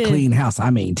 so by clean house, I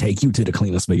mean take you to the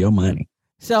cleaners for your money.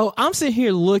 So I'm sitting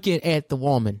here looking at the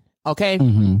woman, okay?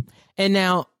 Mm-hmm. And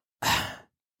now...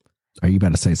 Are you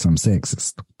about to say something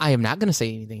sexist? I am not going to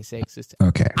say anything sexist.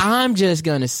 Okay. I'm just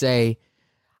going to say,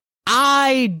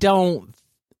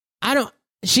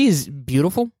 she's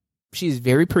beautiful. She's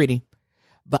very pretty.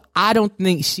 But I don't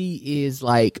think she is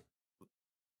like,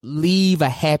 leave a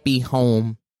happy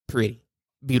home pretty.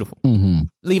 Beautiful. Mm-hmm.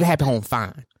 Leave a happy home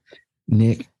fine.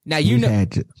 Nick. Now, I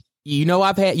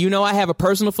have a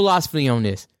personal philosophy on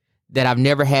this that I've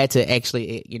never had to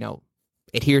actually,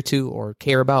 adhere to or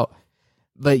care about.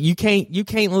 But you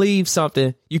can't leave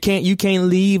something. You can't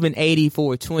leave an 80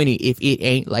 for a 20 if it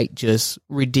ain't like just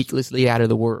ridiculously out of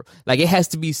the world. Like it has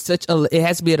to be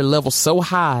at a level so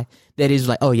high that it's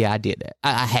like, oh yeah, I did that.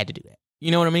 I had to do that. You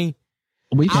know what I mean?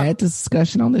 We've had this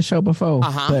discussion on this show before,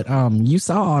 but you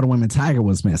saw all the women Tiger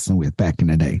was messing with back in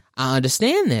the day. I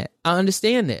understand that,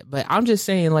 but I'm just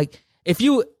saying, like,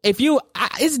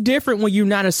 it's different when you're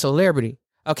not a celebrity.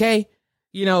 Okay,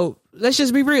 let's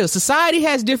just be real. Society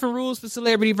has different rules for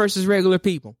celebrity versus regular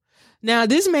people. Now,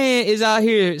 this man is out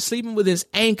here sleeping with his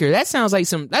anchor. That sounds like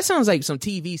some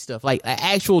TV stuff, like an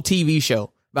actual TV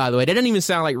show. By the way, that doesn't even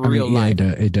sound like real life.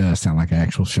 It does sound like an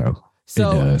actual show.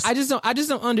 So I just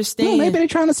don't understand. Well, maybe they're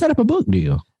trying to set up a book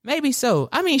deal. Maybe so.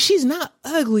 I mean, she's not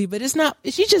ugly, but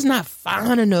she's just not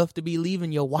fine enough to be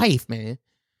leaving your wife, man.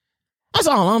 That's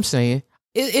all I'm saying.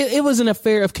 It was an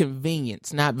affair of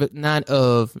convenience, not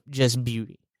of just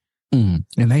beauty. And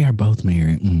they are both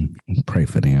married. Pray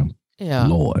for them. Yeah.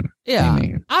 Lord. Yeah.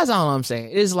 Amen. That's all I'm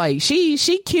saying. It's like she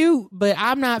cute, but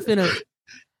I'm not finna.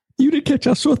 You didn't catch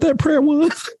how short that prayer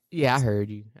was? Yeah, I heard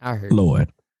you.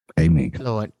 Lord. Amen.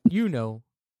 Lord, you know.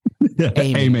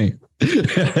 Amen.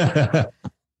 I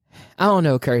don't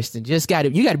know, Kirsten. You got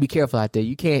to be careful out there.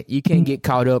 You can't get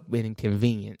caught up in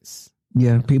convenience.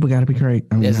 Yeah, people got to be crazy.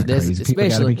 I mean, crazy. People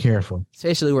got to be careful,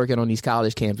 especially working on these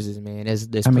college campuses. Man, there's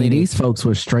these folks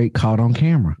were straight caught on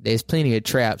camera. There's plenty of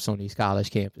traps on these college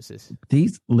campuses.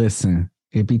 Listen,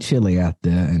 it'd be chilly out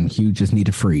there, and Hugh just need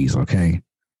to freeze. Okay,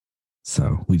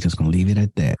 so we just gonna leave it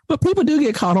at that. But people do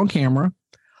get caught on camera,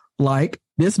 like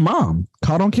this mom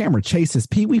caught on camera chases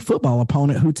Pee Wee football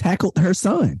opponent who tackled her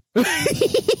son.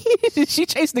 She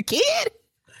chased the kid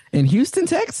in Houston,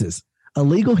 Texas. A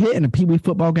legal hit in a Pee Wee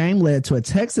football game led to a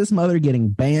Texas mother getting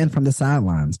banned from the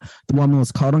sidelines. The woman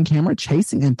was caught on camera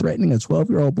chasing and threatening a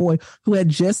 12-year-old boy who had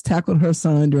just tackled her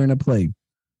son during a play.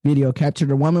 Video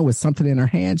captured a woman with something in her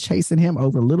hand chasing him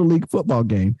over a Little League football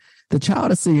game. The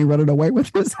child is seen running away with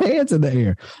his hands in the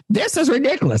air. This is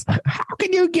ridiculous. How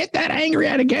can you get that angry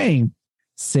at a game?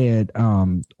 Said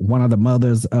one of the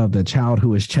mothers of the child who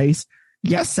was chased.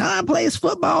 Your son plays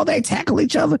football. They tackle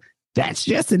each other. That's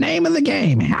just the name of the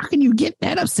game. How can you get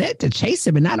that upset to chase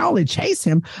him and not only chase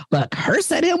him, but curse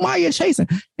at him while you're chasing?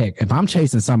 Heck, if I'm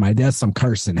chasing somebody, there's some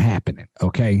cursing happening,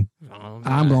 okay?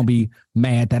 I'm going to be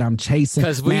mad that I'm chasing,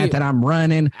 mad that I'm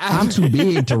running. I'm too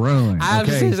big to run. Okay? I was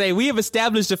going to say, we have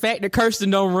established the fact that Kirsten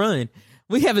don't run.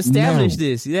 We have established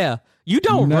this. Yeah. You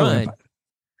don't run.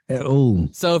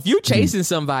 So if you're chasing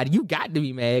somebody, you got to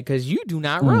be mad because you do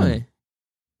not run.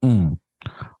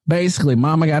 Basically,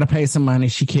 mama got to pay some money.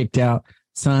 She kicked out.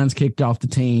 Son's kicked off the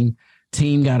team.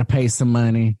 Team got to pay some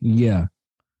money. Yeah.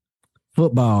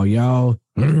 Football, y'all.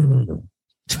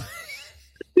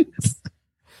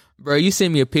 Bro, you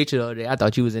sent me a picture the other day. I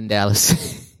thought you was in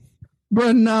Dallas.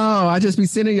 Bro, no. I just be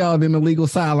sending y'all them illegal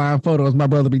sideline photos my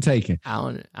brother be taking. I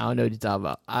don't know what you're talking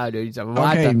about.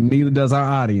 Okay, neither does our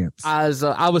audience. I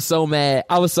was so mad.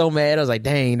 I was like,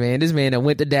 dang, man, this man that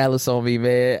went to Dallas on me,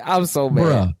 man. I was so mad.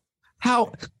 Bruh.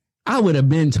 How I would have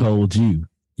been told you.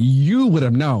 You would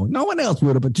have known. No one else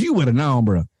would have, but you would have known,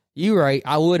 bro. You right.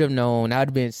 I would have known. I'd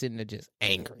have been sitting there just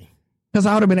angry. Because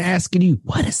I would have been asking you,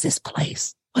 what is this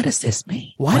place? What does this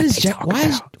mean? Why is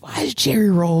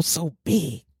Jerry Roll so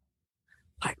big?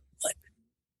 Like what?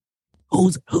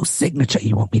 Whose signature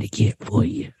you want me to get for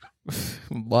you?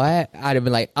 What? I'd have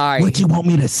been like, all right. What you want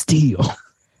me to steal?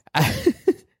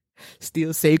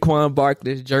 Steal Saquon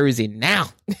Barkley's jersey now.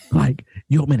 Like,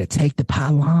 you want me to take the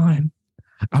pylon?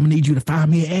 I'm going to need you to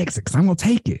find me an exit because I'm going to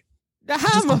take it.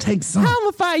 How am I going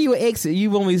to find you an exit?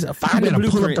 You want me to find the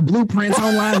blueprint? Pull up the blueprints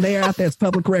online there out there. It's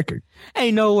public record.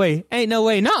 Ain't no way.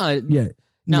 Nah. Yeah.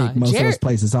 Nick, most of those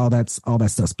places, all that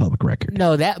stuff's public record.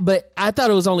 No, but I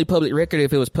thought it was only public record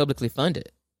if it was publicly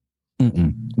funded.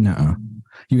 Nuh-uh.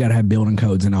 You got to have building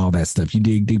codes and all that stuff. You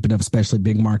dig deep enough, especially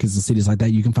big markets and cities like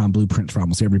that, you can find blueprints for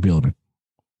almost every building.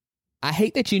 I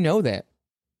hate that you know that.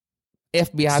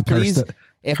 FBI,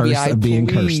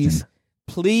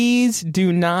 please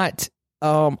do not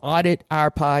audit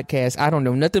our podcast. I don't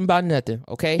know nothing about nothing,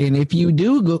 okay? And if you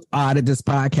do audit this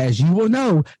podcast, you will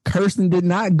know Kirsten did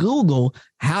not Google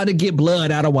how to get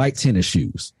blood out of white tennis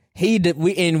shoes.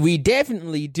 We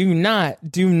definitely do not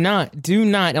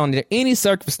under any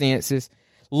circumstances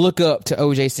look up to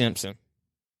O.J. Simpson.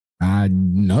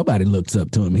 Nobody looks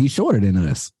up to him. He's shorter than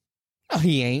us. No,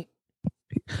 he ain't.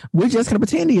 We're just gonna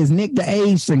pretend he is Nick the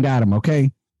Aged and got him,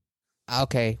 okay?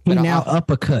 Okay. He now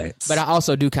uppercuts. But I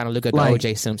also do kind of look at like,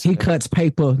 O.J. Simpson. He cuts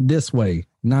paper this way,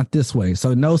 not this way.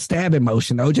 So no stabbing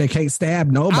motion. O.J. can't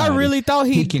stab nobody. I really thought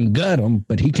he can gut him,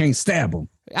 but he can't stab him.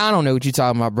 I don't know what you're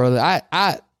talking about, brother.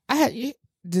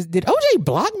 Did O.J.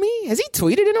 block me? Has he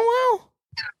tweeted in a while?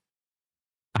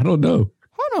 I don't know.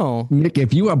 Hold on. Nick,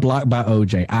 if you are blocked by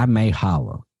O.J., I may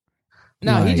holler.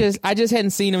 No, I just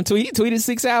hadn't seen him tweet. He tweeted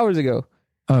 6 hours ago.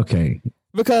 Okay.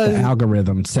 Because the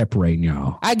algorithm separating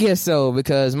y'all. I guess so,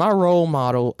 because my role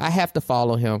model, I have to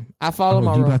follow him. I follow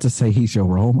my role. You about to say he's your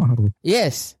role model?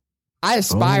 Yes. I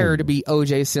aspire to be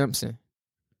O.J. Simpson.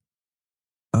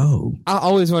 Oh. I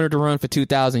always wanted to run for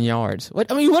 2,000 yards. What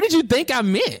did you think I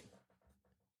meant?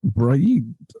 Bro,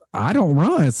 I don't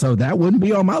run, so that wouldn't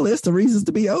be on my list of reasons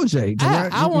to be OJ.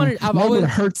 I've always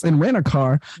hurts and rent a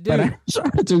car, dude, but I sure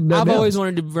do I've always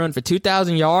wanted to run for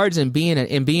 2,000 yards and be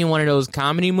in one of those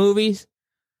comedy movies.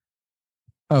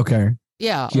 Okay.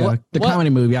 Yeah. The comedy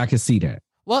movie, I can see that.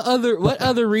 What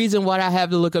other reason would I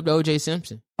have to look up to O.J.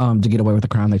 Simpson? To get away with the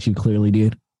crime that you clearly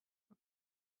did.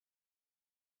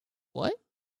 What?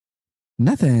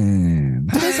 Nothing.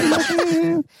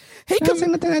 He committed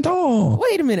nothing at all.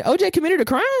 Wait a minute. O.J. committed a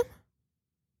crime?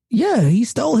 Yeah, he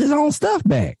stole his own stuff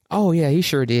back. Oh yeah, he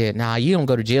sure did. Nah, you don't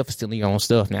go to jail for stealing your own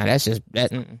stuff. Now that's just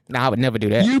that. Nah, I would never do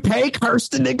that. You pay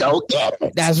Kirsten to go get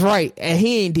it. That's right, and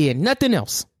he ain't did nothing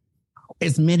else.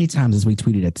 As many times as we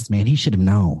tweeted at this man, he should have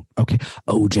known. Okay,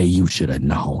 OJ, you should have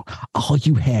known. All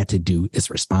you had to do is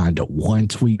respond to one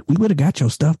tweet. We would have got your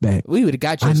stuff back. We would have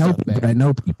got your stuff back. I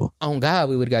know people. Oh God,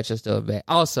 we would have got your stuff back.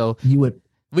 Also, you would.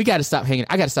 We got to stop hanging.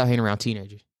 I got to stop hanging around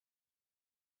teenagers.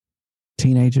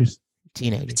 Teenagers.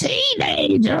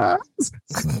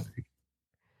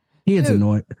 Here's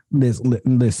annoying.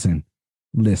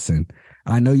 Listen.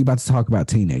 I know you're about to talk about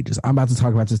teenagers. I'm about to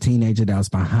talk about this teenager that was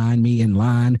behind me in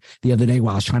line the other day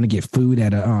while I was trying to get food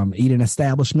at a eating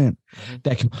establishment.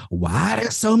 Why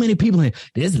there's so many people here?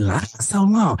 This line is so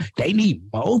long. They need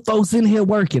more folks in here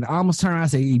working. I almost turned around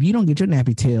and say, if you don't get your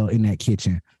nappy tail in that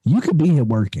kitchen, you could be here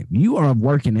working. You are of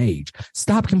working age.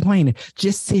 Stop complaining.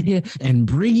 Just sit here and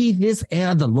breathe this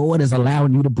air the Lord is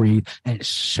allowing you to breathe and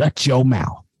shut your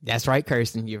mouth. That's right,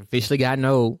 Kirsten. You officially got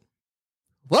no.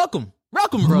 Welcome,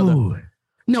 brother. Ooh.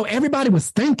 No, everybody was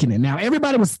thinking it. Now,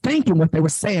 everybody was thinking what they were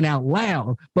saying out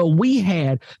loud, but we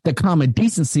had the common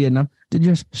decency enough to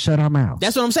just shut our mouths.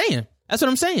 That's what I'm saying.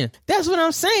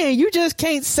 You just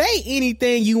can't say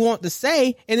anything you want to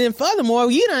say. And then furthermore,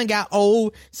 you done got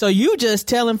old. So you just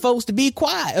telling folks to be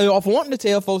quiet or wanting to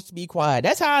tell folks to be quiet.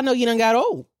 That's how I know you done got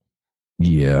old.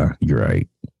 Yeah, you're right.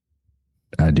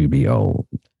 I do be old.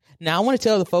 Now, I want to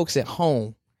tell the folks at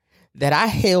home that I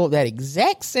held that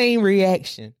exact same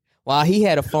reaction while he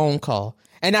had a phone call.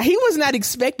 And now he was not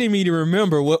expecting me to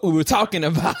remember what we were talking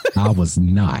about. I was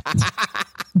not.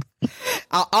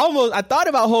 I thought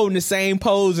about holding the same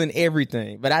pose and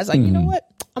everything, but I was like, you know what?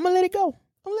 I'm going to let it go.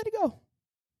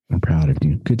 I'm proud of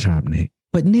you. Good job, Nick.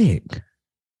 But Nick,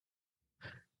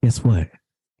 guess what?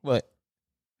 What?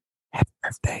 Happy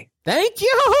birthday. Thank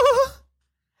you.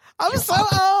 I'm so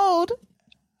old.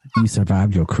 You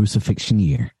survived your crucifixion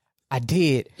year. I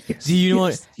did. Do you know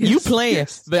what? You playing,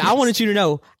 but I wanted you to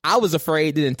know I was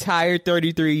afraid the entire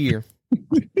 33 year.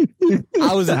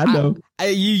 I was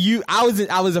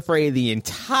afraid the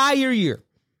entire year.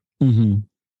 Mm-hmm.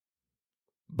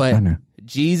 But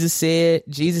Jesus said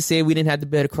we didn't have to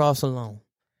bear the cross alone.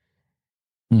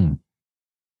 And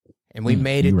we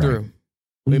made it through.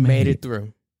 We made it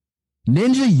through.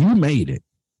 Ninja, you made it.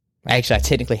 Actually, I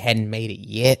technically hadn't made it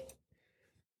yet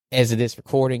as of this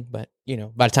recording, but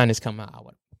by the time this come out, I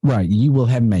would. Right, you will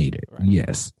have made it. Right.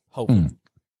 Yes.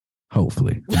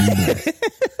 Hopefully.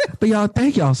 But y'all,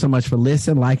 thank y'all so much for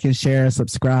listening, liking, sharing,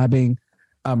 subscribing,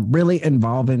 really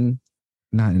evolving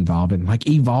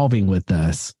with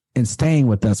us and staying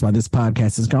with us while this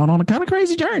podcast has gone on a kind of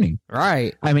crazy journey.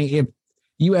 Right. I mean, if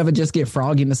you ever just get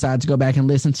froggy and decide to go back and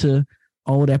listen to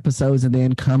old episodes and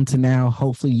then come to now,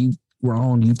 hopefully you've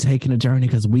taken a journey,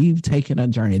 because we've taken a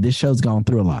journey. This show's gone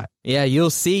through a lot. Yeah,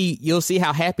 you'll see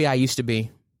how happy I used to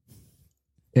be.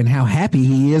 And how happy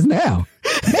he is now.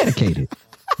 Medicated.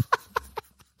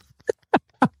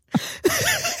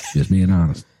 Just being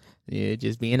honest. Yeah,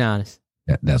 just being honest.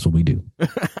 That's what we do.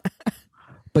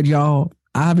 But y'all,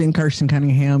 I've been Kirsten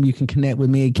Cunningham. You can connect with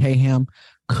me at Kham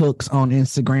Cooks on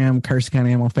Instagram, Kirsten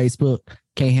Cunningham on Facebook,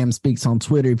 Kham Speaks on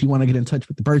Twitter. If you want to get in touch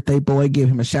with the birthday boy, give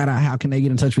him a shout out. How can they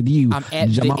get in touch with you? I'm at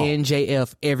Jamal. The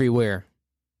NJF everywhere.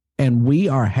 And we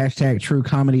are #True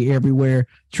Comedy everywhere.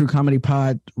 True Comedy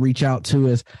Pod. Reach out to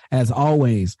us. As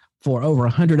always, for over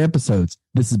 100 episodes,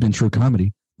 this has been True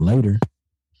Comedy. Later.